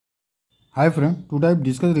Hi friend, today I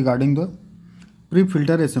discuss regarding the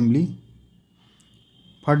pre-filter assembly.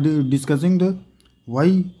 For discussing the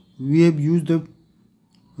why we have used the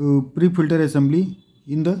pre-filter assembly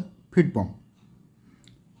in the feed pump.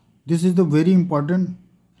 This is the very important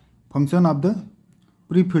function of the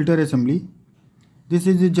pre-filter assembly. This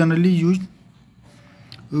is generally used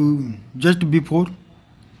just before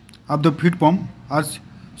of the feed pump or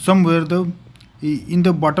somewhere in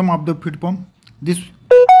the bottom of the feed pump. This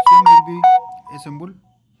same will be assembled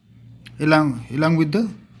along with the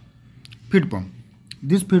feed pump.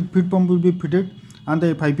 This feed pump will be fitted on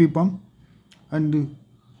the FIP pump, and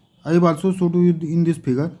I have also showed you in this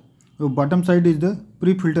figure. The bottom side is the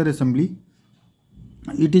pre-filter assembly.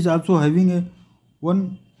 It is also having a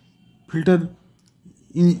one filter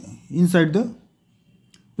inside the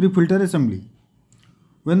pre-filter assembly.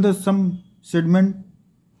 When the some sediment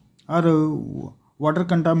or water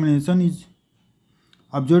contamination is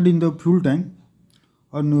observed in the fuel tank,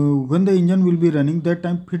 and when the engine will be running, that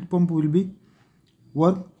time feed pump will be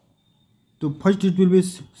work. So first it will be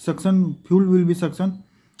suction, fuel will be suction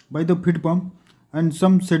by the feed pump, and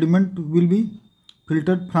some sediment will be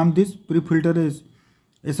filtered from this pre-filter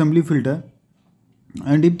assembly filter.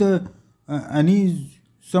 And if the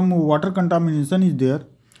some water contamination is there,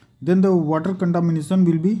 then the water contamination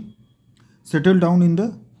will be settled down in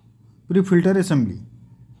the pre-filter assembly.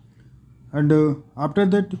 And after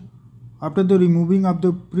that, after the removing of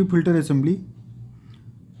the pre-filter assembly,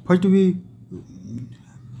 first we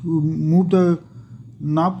move the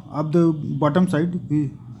knob of the bottom side.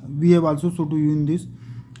 We have also shown to you in this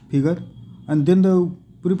figure, and then the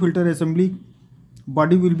pre-filter assembly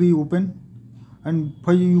body will be open, and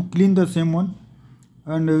first you clean the same one,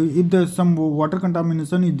 and if there some water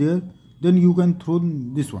contamination is there, then you can throw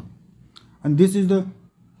this one. And this is the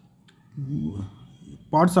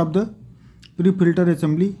parts of the pre-filter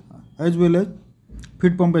assembly as well as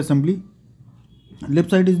feed pump assembly.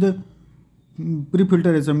 Left side is the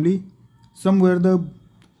pre-filter assembly. Somewhere the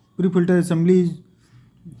pre-filter assembly is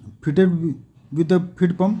fitted with the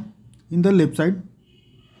feed pump in the left side,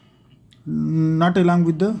 not along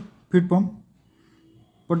with the feed pump,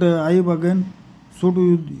 but I have again showed to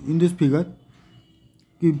you in this figure.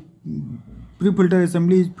 Pre-filter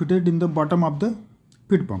assembly is fitted in the bottom of the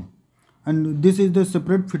feed pump, and this is the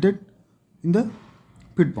separate fitted in the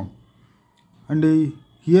feed pump. And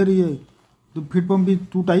here the feed pump is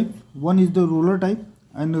two types. One is the roller type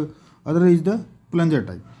and other is the plunger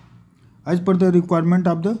type. As per the requirement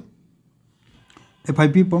of the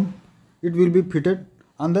FIP pump, it will be fitted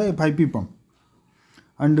on the FIP pump.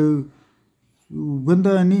 And when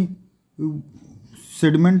the any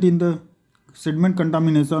sediment in the sediment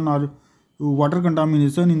contamination or water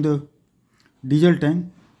contamination in the diesel tank,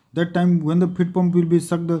 that time when the feed pump will be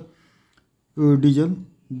suck the diesel,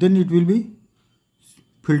 then it will be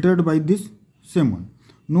filtered by this same one.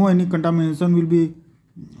 No any contamination will be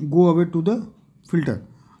go away to the filter.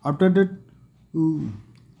 After that,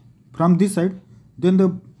 from this side, then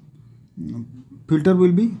the filter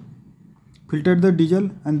will be filtered the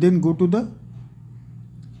diesel and then go to the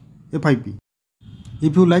FIP.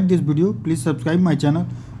 If you like this video, please subscribe my channel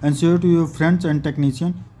and share to your friends and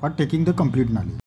technicians for taking the complete knowledge.